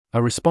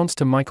A response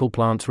to Michael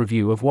Plant's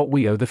review of What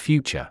We Owe the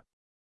Future.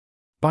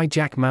 By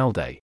Jack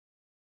Malde.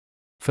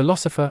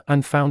 Philosopher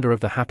and founder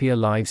of the Happier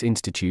Lives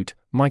Institute,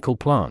 Michael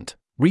Plant,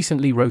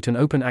 recently wrote an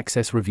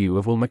open-access review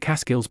of Will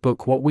MacAskill's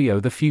book What We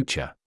Owe the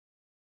Future.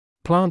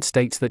 Plant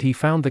states that he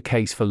found the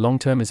case for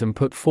long-termism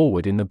put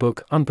forward in the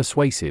book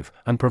unpersuasive,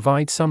 and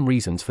provides some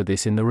reasons for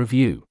this in the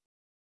review.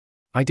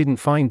 I didn't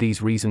find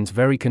these reasons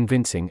very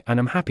convincing and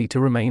am happy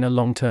to remain a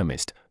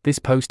long-termist. This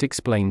post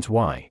explains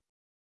why.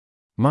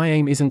 My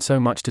aim isn't so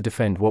much to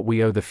defend what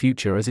we owe the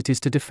future as it is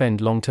to defend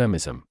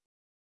long-termism.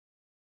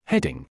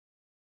 Heading.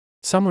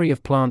 Summary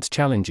of Plant's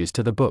challenges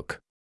to the book.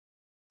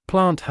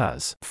 Plant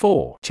has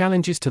 4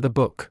 challenges to the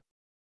book.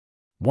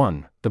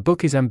 1. The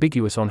book is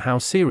ambiguous on how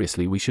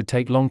seriously we should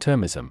take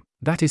long-termism,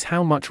 that is,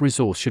 how much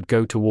resource should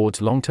go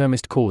towards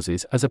long-termist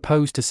causes as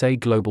opposed to, say,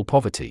 global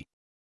poverty.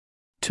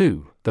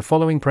 2. The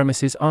following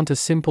premises aren't as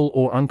simple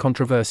or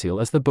uncontroversial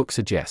as the book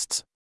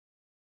suggests.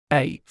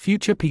 A.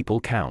 Future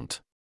people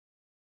count.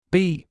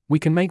 B. We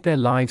can make their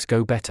lives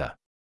go better.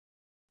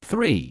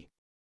 3.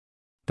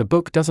 The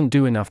book doesn't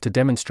do enough to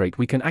demonstrate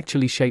we can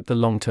actually shape the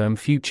long-term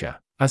future,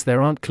 as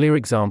there aren't clear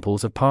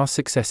examples of past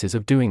successes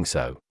of doing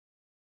so.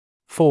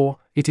 4.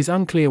 It is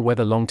unclear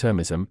whether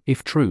long-termism,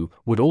 if true,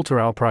 would alter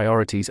our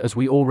priorities, as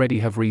we already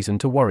have reason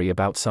to worry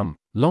about some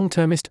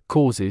long-termist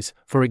causes,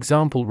 for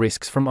example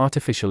risks from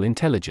artificial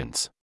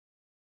intelligence.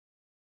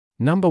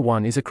 Number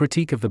 1 is a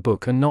critique of the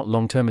book and not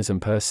long-termism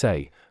per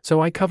se,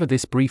 so I cover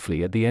this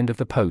briefly at the end of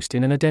the post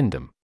in an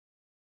addendum.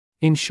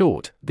 In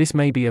short, this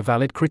may be a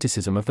valid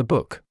criticism of the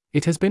book.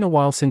 It has been a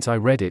while since I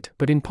read it,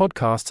 but in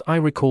podcasts I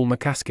recall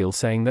MacAskill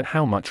saying that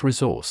how much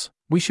resource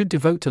we should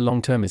devote to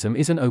long-termism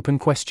is an open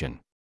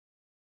question.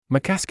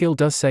 MacAskill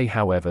does say,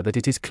 however, that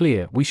it is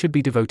clear we should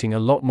be devoting a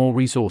lot more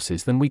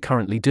resources than we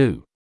currently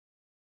do.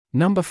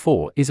 Number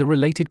 4 is a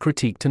related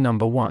critique to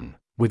number 1.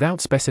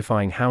 Without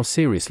specifying how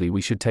seriously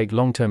we should take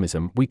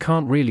long-termism, we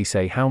can't really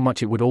say how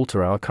much it would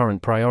alter our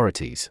current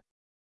priorities.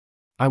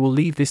 I will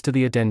leave this to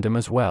the addendum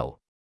as well.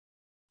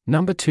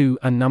 Number 2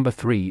 and number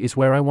 3 is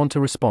where I want to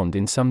respond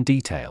in some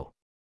detail.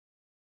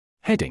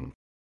 Heading.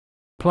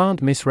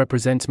 Plant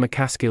misrepresents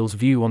MacAskill's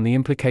view on the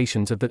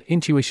implications of the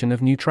intuition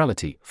of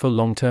neutrality for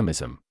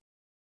long-termism.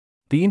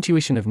 The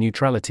intuition of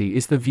neutrality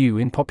is the view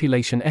in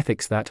population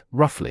ethics that,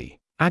 roughly,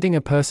 adding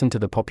a person to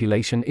the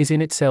population is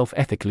in itself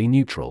ethically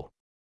neutral.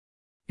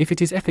 If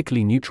it is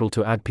ethically neutral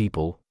to add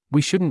people,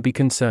 we shouldn't be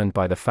concerned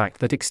by the fact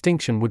that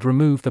extinction would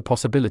remove the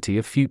possibility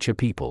of future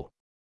people.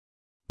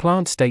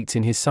 Plant states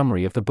in his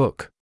summary of the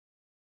book,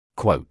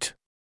 quote,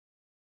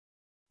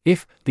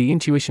 "If the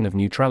intuition of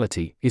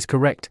neutrality is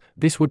correct,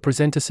 this would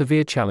present a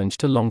severe challenge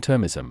to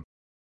long-termism.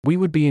 We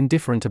would be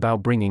indifferent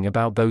about bringing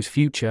about those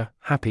future,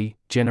 happy,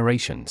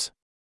 generations."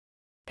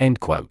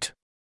 End quote.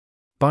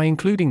 By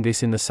including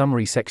this in the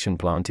summary section,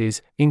 Plant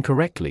is,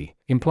 incorrectly,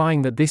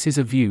 implying that this is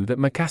a view that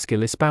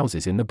MacAskill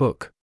espouses in the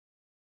book.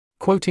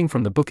 Quoting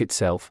from the book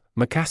itself,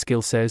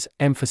 MacAskill says,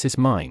 emphasis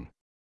mine.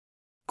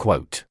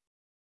 Quote,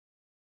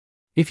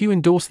 "If you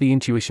endorse the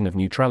intuition of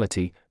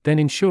neutrality, then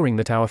ensuring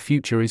that our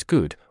future is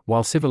good,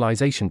 while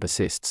civilization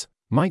persists,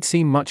 might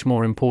seem much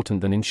more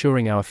important than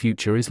ensuring our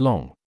future is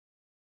long.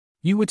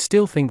 You would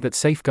still think that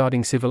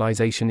safeguarding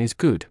civilization is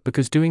good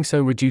because doing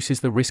so reduces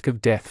the risk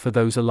of death for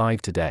those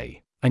alive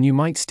today, and you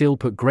might still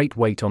put great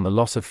weight on the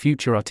loss of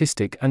future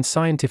artistic and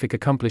scientific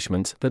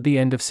accomplishments that the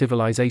end of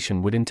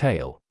civilization would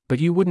entail, but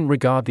you wouldn't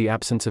regard the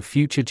absence of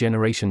future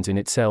generations in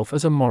itself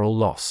as a moral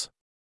loss."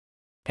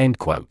 End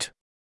quote.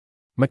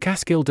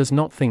 MacAskill does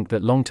not think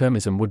that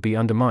long-termism would be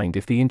undermined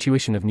if the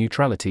intuition of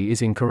neutrality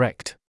is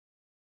incorrect.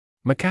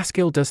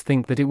 MacAskill does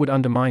think that it would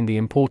undermine the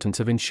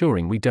importance of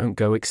ensuring we don't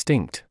go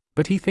extinct,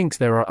 but he thinks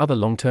there are other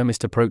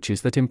long-termist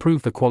approaches that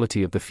improve the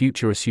quality of the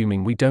future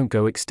assuming we don't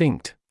go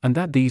extinct, and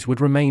that these would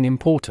remain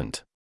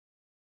important.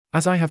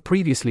 As I have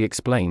previously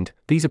explained,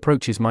 these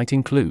approaches might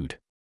include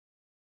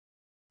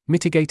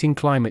mitigating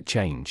climate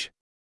change,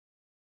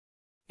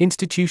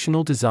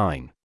 institutional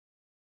design,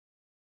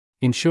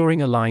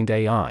 ensuring aligned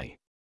AI.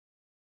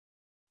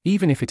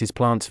 Even if it is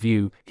Plant's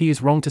view, he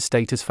is wrong to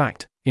state as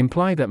fact,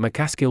 imply that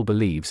MacAskill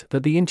believes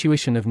that the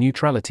intuition of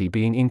neutrality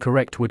being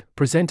incorrect would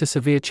present a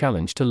severe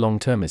challenge to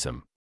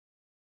long-termism.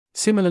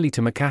 Similarly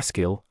to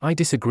MacAskill, I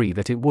disagree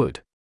that it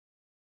would.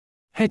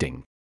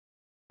 Heading.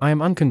 I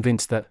am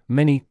unconvinced that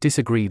many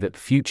disagree that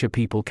future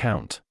people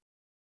count.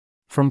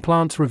 From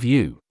Plant's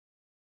review.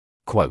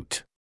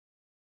 Quote,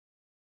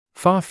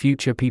 "Far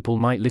future people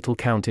might little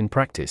count in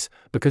practice,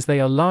 because they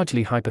are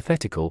largely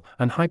hypothetical,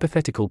 and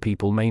hypothetical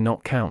people may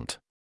not count.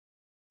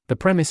 The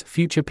premise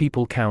future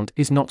people count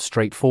is not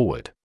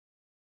straightforward.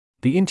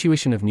 The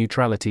intuition of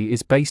neutrality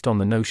is based on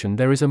the notion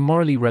there is a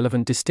morally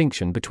relevant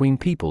distinction between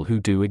people who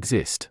do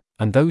exist,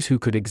 and those who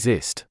could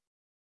exist.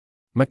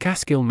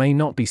 MacAskill may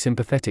not be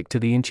sympathetic to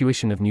the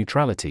intuition of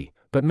neutrality,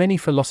 but many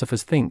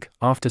philosophers think,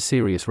 after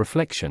serious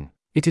reflection,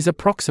 it is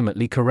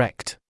approximately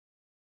correct."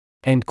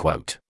 End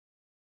quote.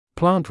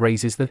 Plant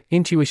raises the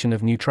intuition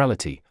of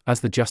neutrality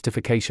as the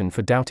justification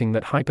for doubting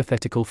that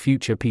hypothetical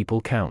future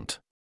people count.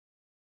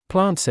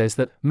 Plant says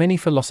that many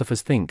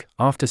philosophers think,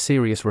 after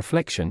serious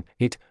reflection,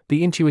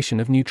 the intuition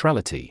of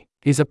neutrality,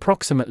 is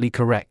approximately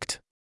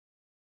correct.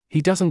 He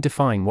doesn't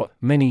define what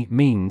many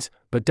means,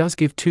 but does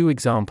give two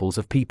examples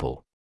of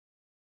people.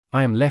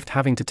 I am left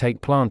having to take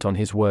Plant on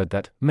his word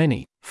that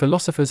many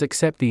philosophers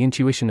accept the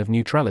intuition of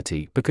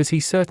neutrality because he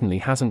certainly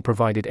hasn't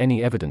provided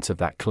any evidence of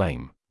that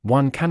claim.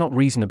 One cannot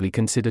reasonably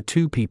consider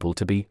two people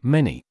to be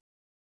many.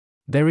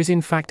 There is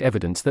in fact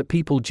evidence that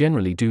people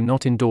generally do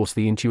not endorse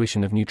the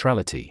intuition of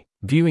neutrality,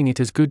 viewing it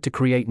as good to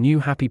create new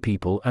happy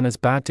people and as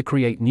bad to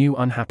create new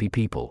unhappy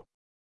people.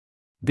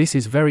 This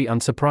is very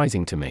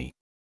unsurprising to me.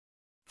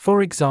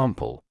 For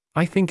example,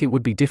 I think it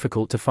would be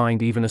difficult to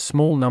find even a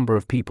small number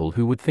of people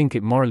who would think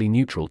it morally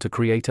neutral to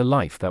create a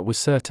life that was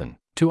certain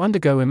to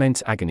undergo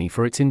immense agony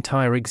for its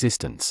entire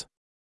existence.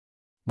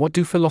 What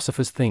do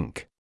philosophers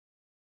think?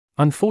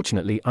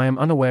 Unfortunately, I am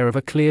unaware of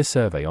a clear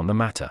survey on the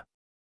matter.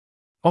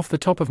 Off the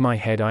top of my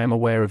head, I am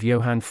aware of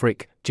Johann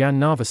Frick, Jan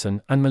Narveson,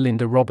 and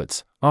Melinda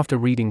Roberts, after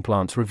reading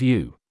Plant's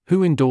review,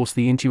 who endorse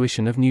the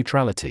intuition of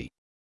neutrality.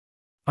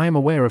 I am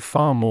aware of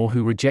far more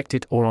who reject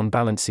it or on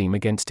balance seem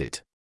against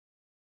it.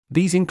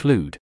 These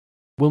include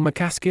Will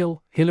MacAskill,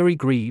 Hilary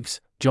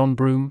Greaves, John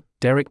Broome,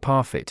 Derek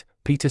Parfit,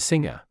 Peter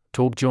Singer,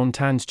 Torbjorn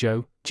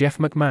Tansjo, Jeff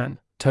McMahon,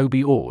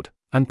 Toby Ord,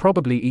 and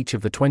probably each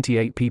of the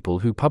 28 people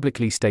who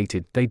publicly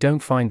stated they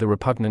don't find the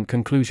repugnant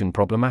conclusion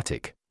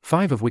problematic,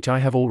 5 of which I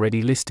have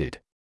already listed.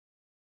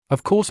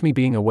 Of course, me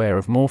being aware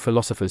of more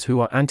philosophers who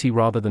are anti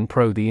rather than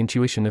pro the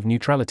intuition of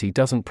neutrality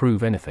doesn't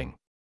prove anything.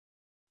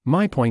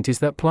 My point is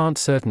that Plant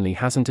certainly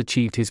hasn't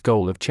achieved his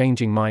goal of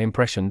changing my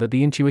impression that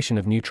the intuition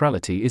of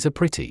neutrality is a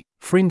pretty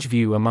fringe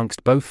view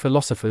amongst both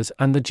philosophers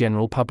and the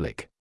general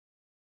public.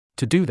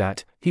 To do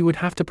that, he would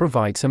have to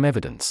provide some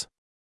evidence.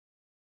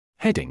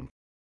 Heading: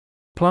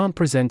 Plant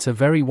presents a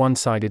very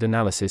one-sided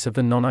analysis of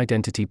the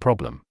non-identity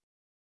problem.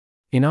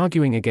 In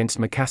arguing against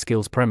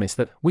MacAskill's premise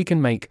that we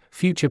can make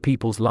future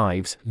people's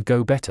lives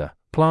go better,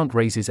 Plant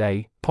raises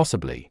a,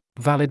 possibly,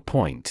 valid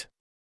point.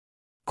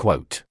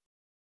 Quote,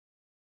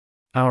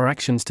 "Our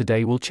actions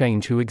today will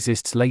change who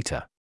exists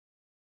later.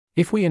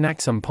 If we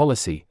enact some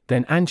policy,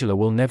 then Angela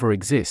will never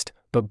exist,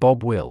 but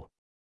Bob will.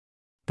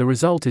 The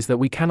result is that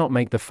we cannot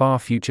make the far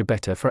future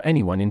better for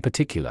anyone in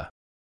particular.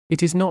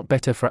 It is not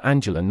better for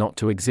Angela not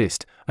to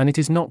exist, and it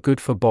is not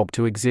good for Bob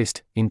to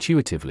exist.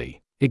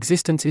 Intuitively,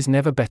 existence is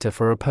never better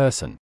for a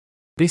person.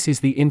 This is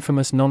the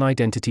infamous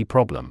non-identity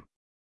problem.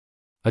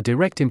 A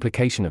direct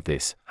implication of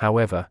this,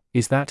 however,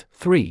 is that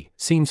 3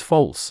 seems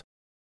false.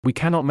 We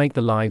cannot make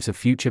the lives of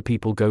future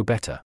people go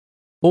better.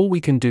 All we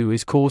can do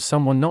is cause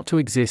someone not to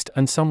exist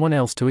and someone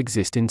else to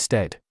exist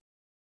instead.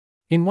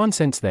 In one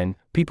sense then,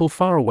 people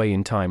far away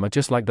in time are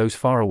just like those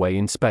far away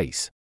in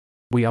space.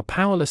 We are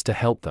powerless to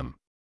help them."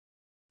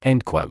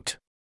 End quote.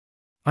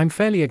 I'm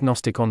fairly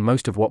agnostic on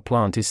most of what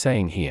Plant is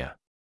saying here.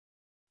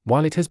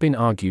 While it has been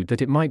argued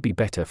that it might be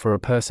better for a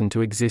person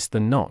to exist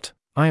than not,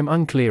 I am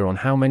unclear on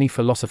how many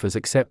philosophers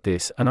accept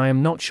this, and I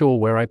am not sure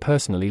where I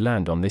personally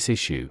land on this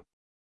issue.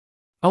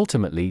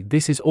 Ultimately,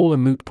 this is all a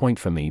moot point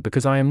for me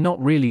because I am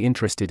not really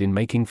interested in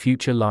making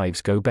future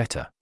lives go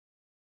better.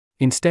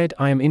 Instead,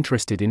 I am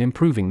interested in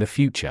improving the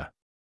future.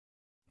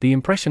 The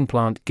impression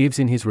Plant gives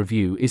in his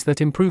review is that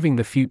improving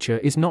the future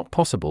is not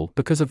possible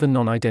because of the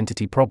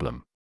non-identity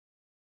problem.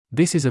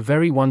 This is a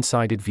very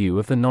one-sided view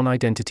of the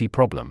non-identity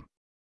problem.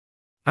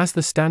 As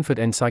the Stanford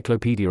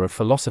Encyclopedia of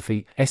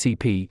Philosophy,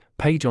 SEP,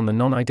 page on the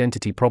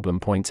non-identity problem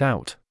points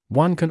out,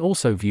 one can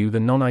also view the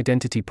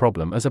non-identity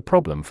problem as a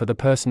problem for the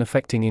person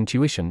affecting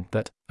intuition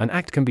that an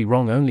act can be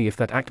wrong only if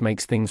that act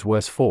makes things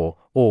worse for,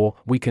 or,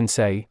 we can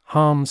say,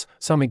 harms,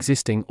 some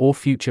existing or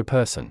future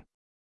person.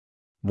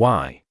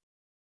 Why?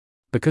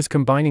 Because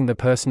combining the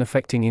person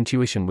affecting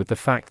intuition with the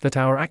fact that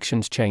our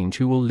actions change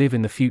who will live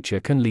in the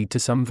future can lead to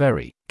some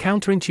very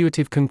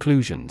counterintuitive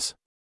conclusions.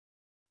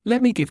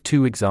 Let me give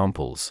 2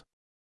 examples.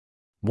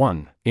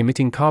 1.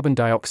 Emitting carbon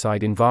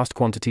dioxide in vast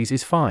quantities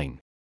is fine.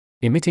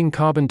 Emitting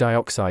carbon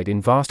dioxide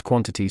in vast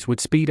quantities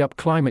would speed up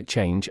climate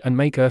change and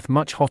make Earth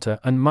much hotter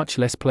and much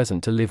less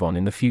pleasant to live on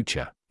in the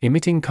future.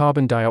 Emitting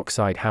carbon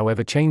dioxide,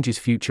 however, changes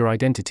future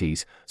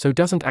identities, so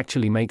doesn't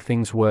actually make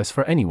things worse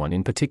for anyone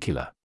in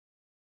particular.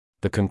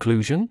 The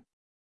conclusion?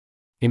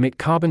 Emit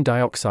carbon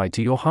dioxide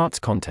to your heart's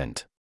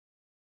content.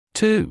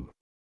 2.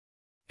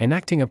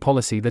 Enacting a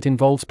policy that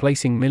involves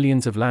placing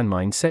millions of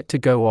landmines set to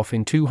go off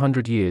in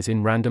 200 years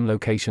in random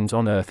locations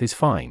on Earth is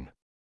fine.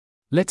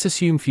 Let's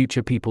assume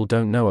future people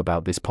don't know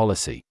about this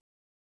policy.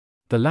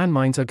 The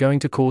landmines are going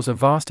to cause a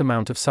vast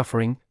amount of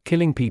suffering,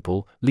 killing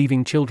people,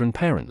 leaving children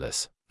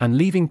parentless, and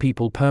leaving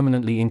people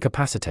permanently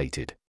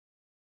incapacitated.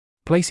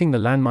 Placing the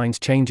landmines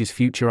changes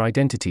future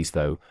identities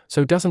though,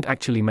 so doesn't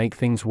actually make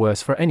things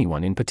worse for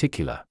anyone in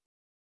particular.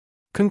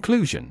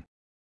 Conclusion: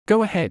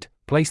 go ahead,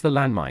 place the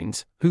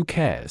landmines, who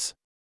cares?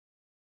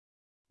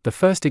 The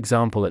first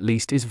example at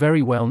least is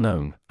very well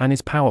known, and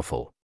is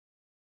powerful.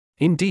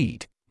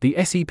 Indeed, the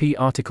SEP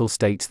article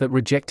states that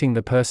rejecting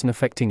the person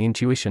affecting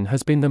intuition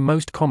has been the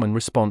most common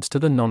response to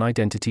the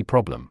non-identity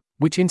problem.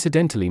 which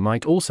incidentally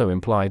might also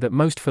imply that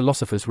most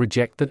philosophers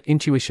reject the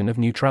intuition of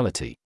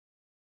neutrality.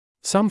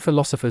 Some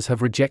philosophers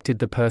have rejected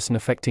the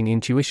person-affecting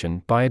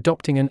intuition by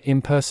adopting an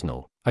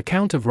impersonal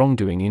account of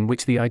wrongdoing in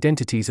which the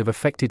identities of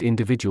affected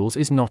individuals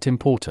is not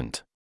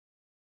important.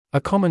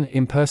 A common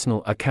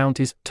impersonal account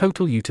is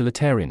total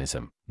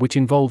utilitarianism, which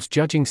involves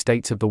judging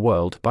states of the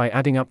world by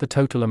adding up the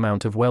total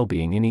amount of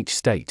well-being in each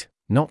state,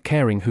 not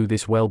caring who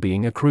this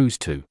well-being accrues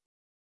to.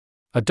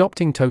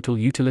 Adopting total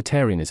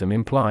utilitarianism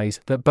implies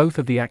that both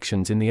of the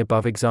actions in the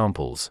above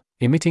examples,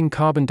 emitting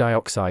carbon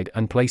dioxide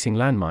and placing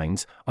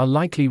landmines, are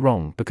likely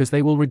wrong because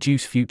they will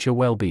reduce future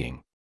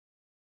well-being.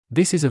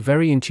 This is a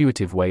very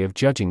intuitive way of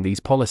judging these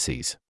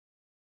policies.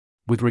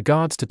 With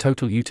regards to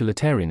total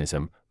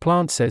utilitarianism,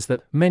 Plant says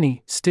that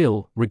many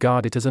still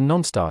regard it as a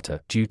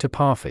non-starter due to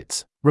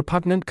Parfit's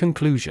repugnant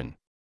conclusion.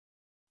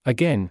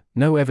 Again,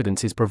 no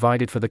evidence is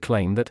provided for the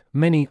claim that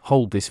many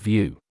hold this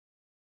view.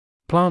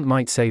 Plant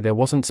might say there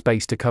wasn't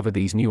space to cover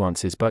these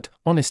nuances, but,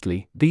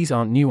 honestly, these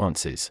aren't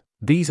nuances.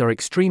 These are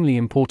extremely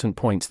important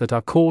points that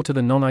are core to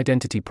the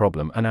non-identity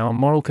problem and our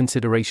moral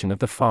consideration of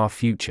the far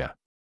future.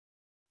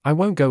 I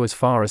won't go as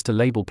far as to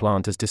label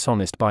Plant as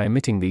dishonest by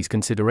omitting these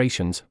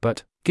considerations,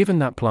 but, given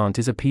that Plant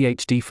is a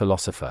PhD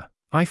philosopher,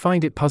 I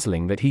find it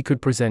puzzling that he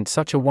could present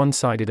such a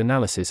one-sided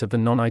analysis of the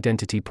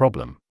non-identity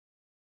problem.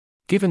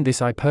 Given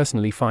this, I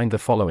personally find the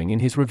following in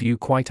his review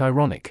quite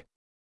ironic.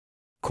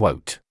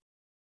 Quote,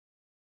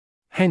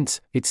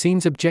 "Hence, it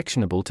seems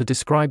objectionable to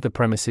describe the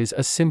premises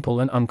as simple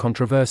and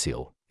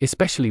uncontroversial,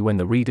 especially when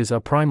the readers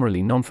are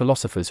primarily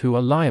non-philosophers who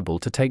are liable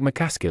to take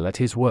McCaskill at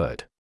his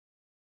word.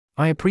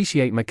 I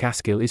appreciate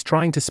McCaskill is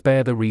trying to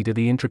spare the reader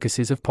the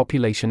intricacies of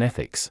population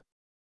ethics.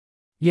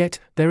 Yet,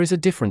 there is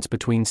a difference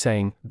between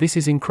saying, 'This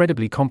is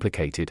incredibly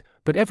complicated,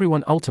 but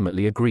everyone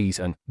ultimately agrees,'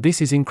 and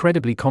 'This is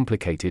incredibly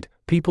complicated,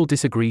 people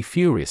disagree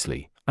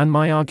furiously, and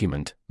my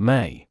argument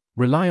may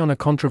rely on a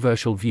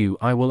controversial view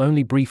I will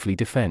only briefly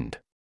defend.'"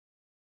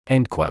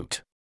 End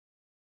quote.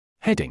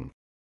 Heading: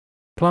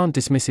 Plant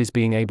dismisses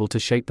being able to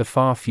shape the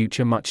far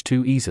future much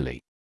too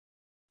easily.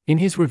 In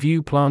his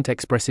review, Plant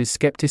expresses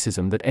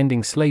skepticism that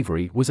ending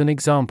slavery was an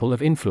example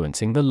of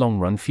influencing the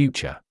long-run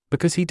future,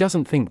 because he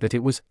doesn't think that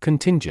it was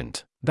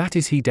contingent. That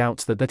is, he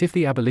doubts that if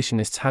the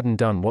abolitionists hadn't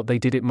done what they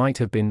did, it might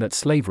have been that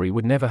slavery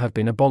would never have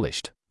been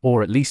abolished,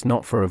 or at least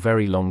not for a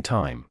very long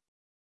time.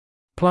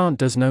 Plant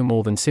does no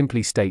more than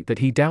simply state that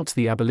he doubts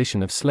the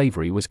abolition of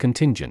slavery was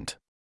contingent.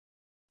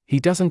 He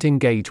doesn't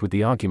engage with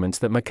the arguments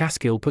that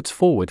McCaskill puts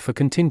forward for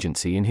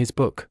contingency in his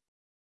book.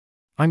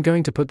 I'm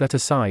going to put that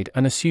aside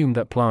and assume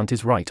that Plant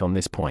is right on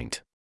this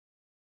point.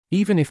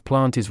 Even if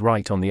Plant is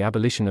right on the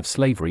abolition of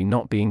slavery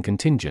not being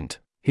contingent,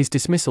 his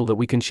dismissal that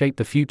we can shape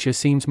the future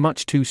seems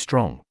much too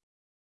strong.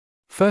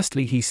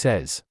 Firstly, he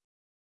says,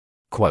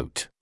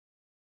 quote,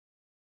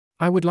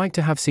 "I would like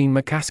to have seen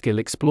McCaskill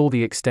explore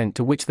the extent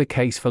to which the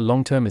case for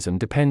long-termism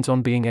depends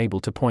on being able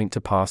to point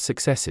to past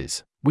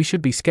successes. We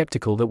should be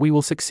skeptical that we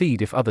will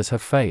succeed if others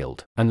have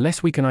failed,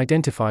 unless we can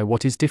identify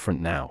what is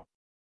different now."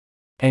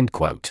 End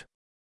quote.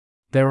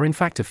 There are in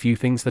fact a few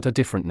things that are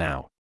different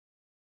now.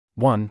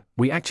 1.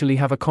 We actually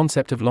have a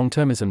concept of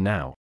long-termism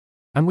now.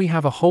 And we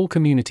have a whole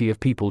community of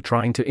people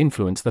trying to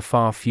influence the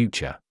far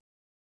future.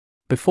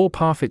 Before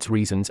Parfit's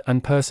Reasons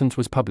and Persons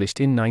was published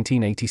in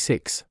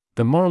 1986,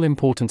 the moral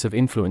importance of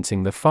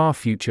influencing the far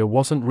future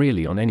wasn't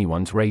really on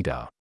anyone's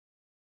radar.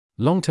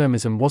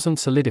 Long-termism wasn't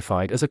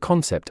solidified as a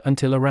concept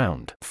until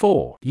around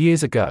 4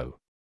 years ago.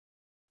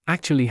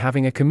 Actually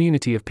having a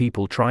community of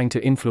people trying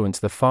to influence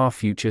the far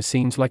future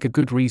seems like a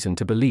good reason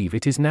to believe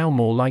it is now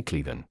more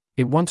likely than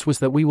it once was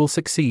that we will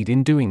succeed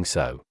in doing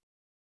so.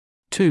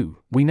 2.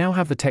 We now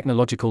have the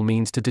technological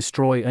means to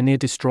destroy and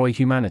near-destroy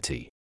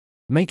humanity.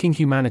 Making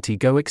humanity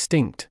go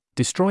extinct,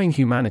 destroying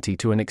humanity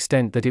to an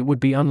extent that it would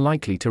be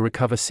unlikely to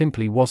recover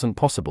simply wasn't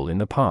possible in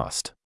the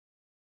past.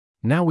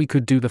 Now we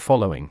could do the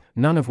following,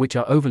 none of which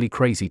are overly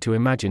crazy to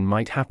imagine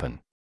might happen.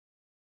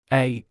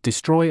 A.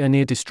 Destroy and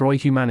near-destroy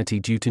humanity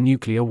due to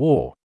nuclear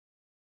war.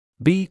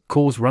 B.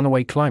 Cause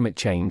runaway climate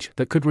change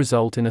that could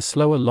result in a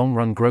slower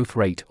long-run growth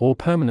rate or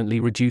permanently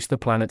reduce the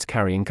planet's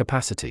carrying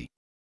capacity.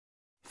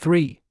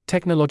 3.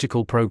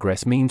 Technological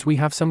progress means we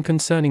have some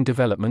concerning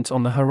developments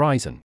on the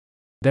horizon.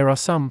 There are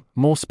some,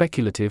 more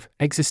speculative,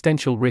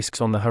 existential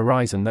risks on the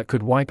horizon that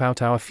could wipe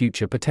out our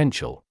future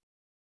potential.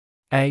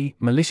 A.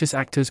 Malicious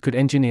actors could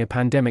engineer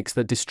pandemics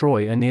that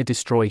destroy and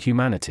near-destroy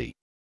humanity.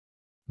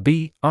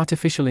 B.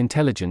 Artificial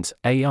intelligence,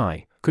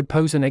 AI, could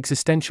pose an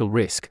existential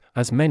risk,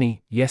 as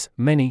many, yes,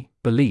 many,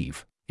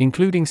 believe,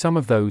 including some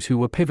of those who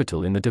were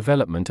pivotal in the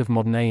development of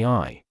modern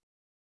AI.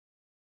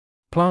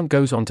 Plant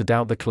goes on to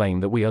doubt the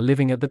claim that we are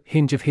living at the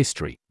hinge of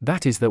history,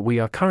 that is, that we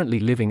are currently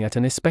living at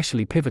an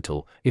especially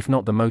pivotal, if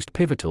not the most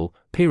pivotal,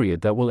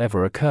 period that will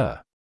ever occur.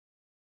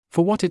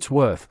 For what it's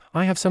worth,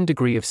 I have some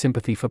degree of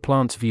sympathy for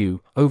Plant's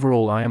view.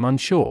 Overall, I am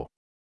unsure.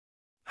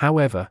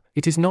 However,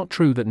 it is not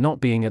true that not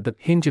being at the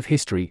hinge of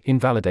history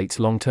invalidates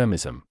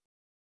long-termism.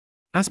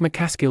 As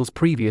McCaskill's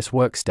previous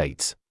work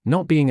states,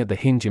 not being at the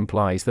hinge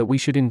implies that we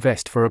should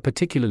invest for a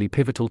particularly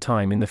pivotal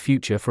time in the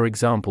future, for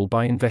example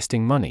by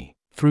investing money,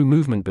 through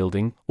movement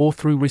building, or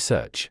through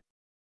research.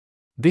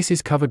 This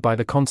is covered by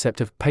the concept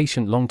of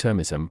patient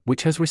long-termism,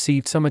 which has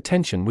received some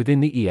attention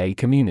within the EA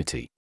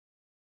community.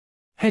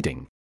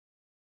 Heading: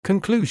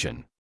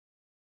 Conclusion.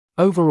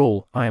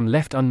 Overall, I am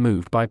left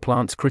unmoved by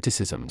Plant's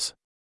criticisms.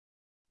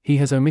 He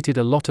has omitted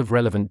a lot of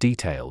relevant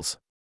details.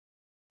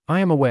 I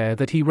am aware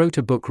that he wrote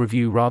a book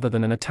review rather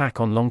than an attack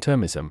on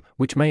long-termism,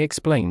 which may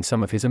explain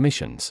some of his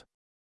omissions.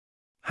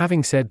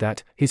 Having said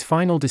that, his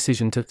final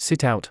decision to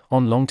sit out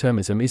on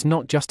long-termism is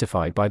not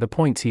justified by the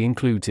points he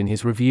includes in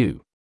his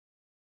review.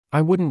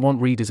 I wouldn't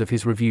want readers of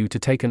his review to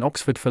take an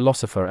Oxford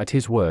philosopher at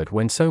his word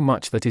when so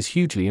much that is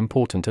hugely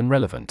important and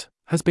relevant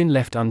has been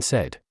left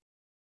unsaid.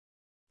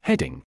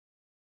 Heading: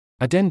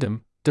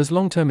 Addendum: Does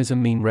long-termism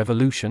mean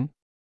revolution?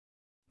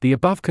 The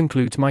above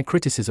concludes my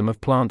criticism of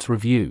Plant's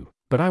review,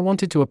 but I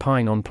wanted to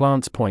opine on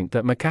Plant's point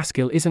that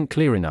McCaskill isn't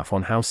clear enough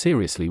on how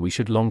seriously we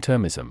should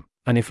long-termism,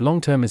 and if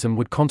long-termism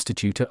would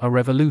constitute a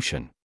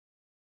revolution.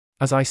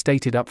 As I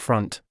stated up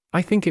front,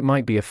 I think it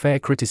might be a fair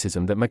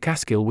criticism that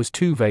McCaskill was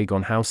too vague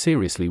on how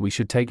seriously we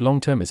should take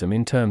long-termism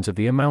in terms of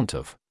the amount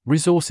of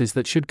resources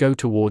that should go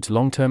towards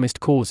long-termist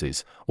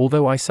causes,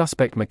 although I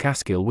suspect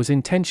McCaskill was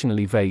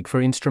intentionally vague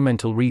for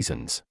instrumental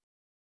reasons.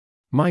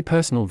 My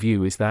personal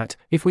view is that,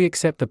 if we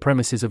accept the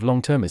premises of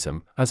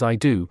long-termism, as I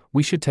do,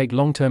 we should take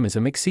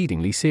long-termism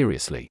exceedingly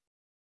seriously.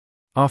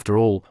 After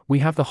all, we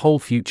have the whole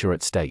future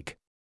at stake.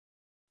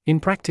 In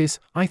practice,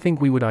 I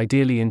think we would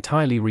ideally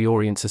entirely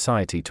reorient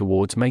society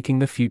towards making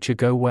the future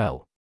go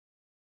well.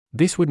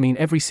 This would mean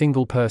every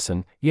single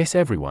person, yes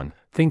everyone,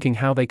 thinking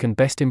how they can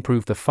best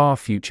improve the far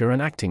future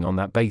and acting on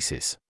that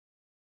basis.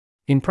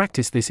 In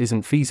practice this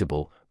isn't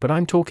feasible, but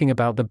I'm talking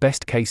about the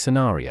best case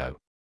scenario.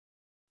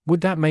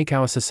 Would that make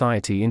our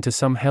society into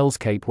some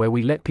hellscape where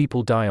we let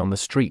people die on the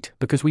street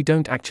because we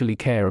don't actually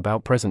care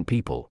about present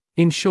people?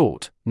 In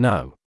short,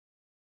 no.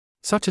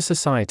 Such a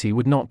society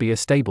would not be a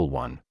stable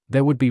one.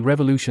 There would be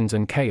revolutions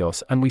and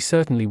chaos, and we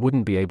certainly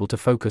wouldn't be able to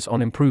focus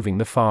on improving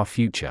the far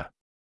future.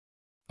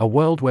 A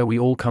world where we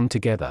all come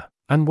together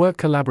and work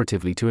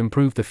collaboratively to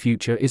improve the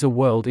future is a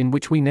world in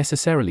which we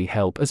necessarily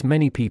help as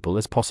many people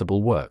as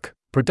possible work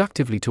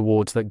productively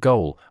towards that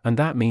goal, and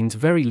that means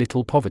very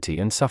little poverty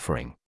and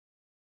suffering.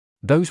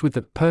 Those with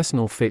the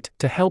personal fit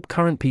to help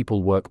current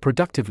people work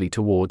productively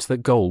towards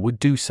that goal would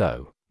do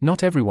so.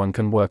 Not everyone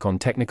can work on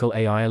technical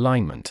AI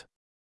alignment.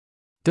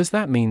 Does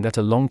that mean that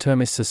a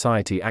long-termist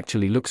society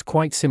actually looks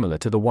quite similar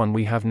to the one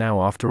we have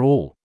now after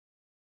all?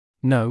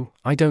 No,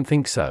 I don't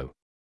think so.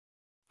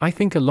 I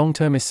think a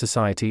long-termist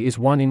society is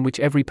one in which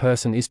every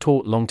person is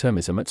taught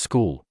long-termism at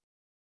school.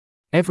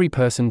 Every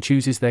person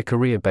chooses their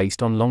career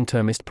based on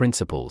long-termist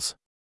principles.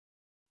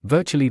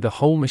 Virtually the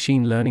whole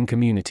machine learning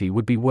community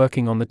would be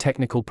working on the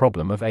technical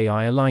problem of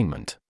AI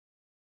alignment.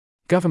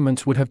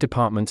 Governments would have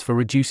departments for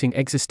reducing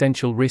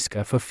existential risk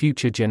for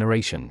future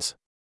generations.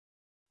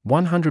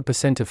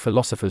 100% of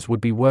philosophers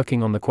would be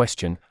working on the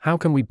question, how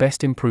can we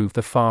best improve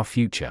the far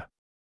future?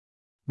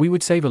 We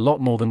would save a lot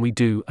more than we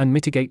do and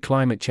mitigate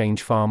climate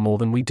change far more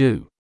than we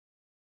do.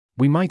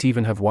 We might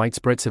even have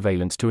widespread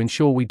surveillance to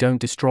ensure we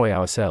don't destroy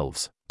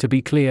ourselves. To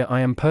be clear,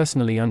 I am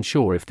personally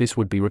unsure if this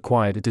would be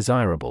required or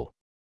desirable.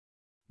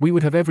 We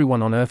would have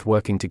everyone on Earth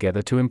working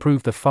together to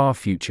improve the far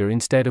future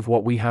instead of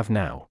what we have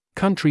now,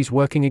 countries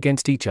working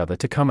against each other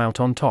to come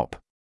out on top.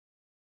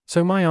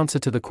 So my answer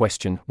to the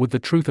question, would the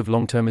truth of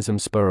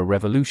long-termism spur a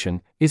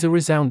revolution, is a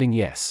resounding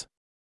yes.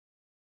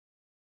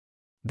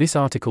 This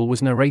article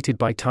was narrated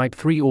by Type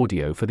 3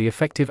 Audio for the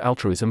Effective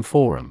Altruism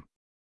Forum.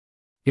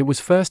 It was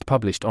first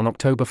published on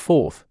October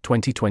 4,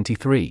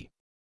 2023.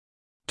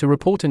 To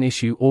report an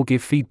issue or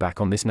give feedback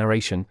on this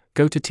narration,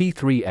 go to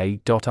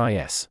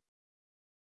t3a.is.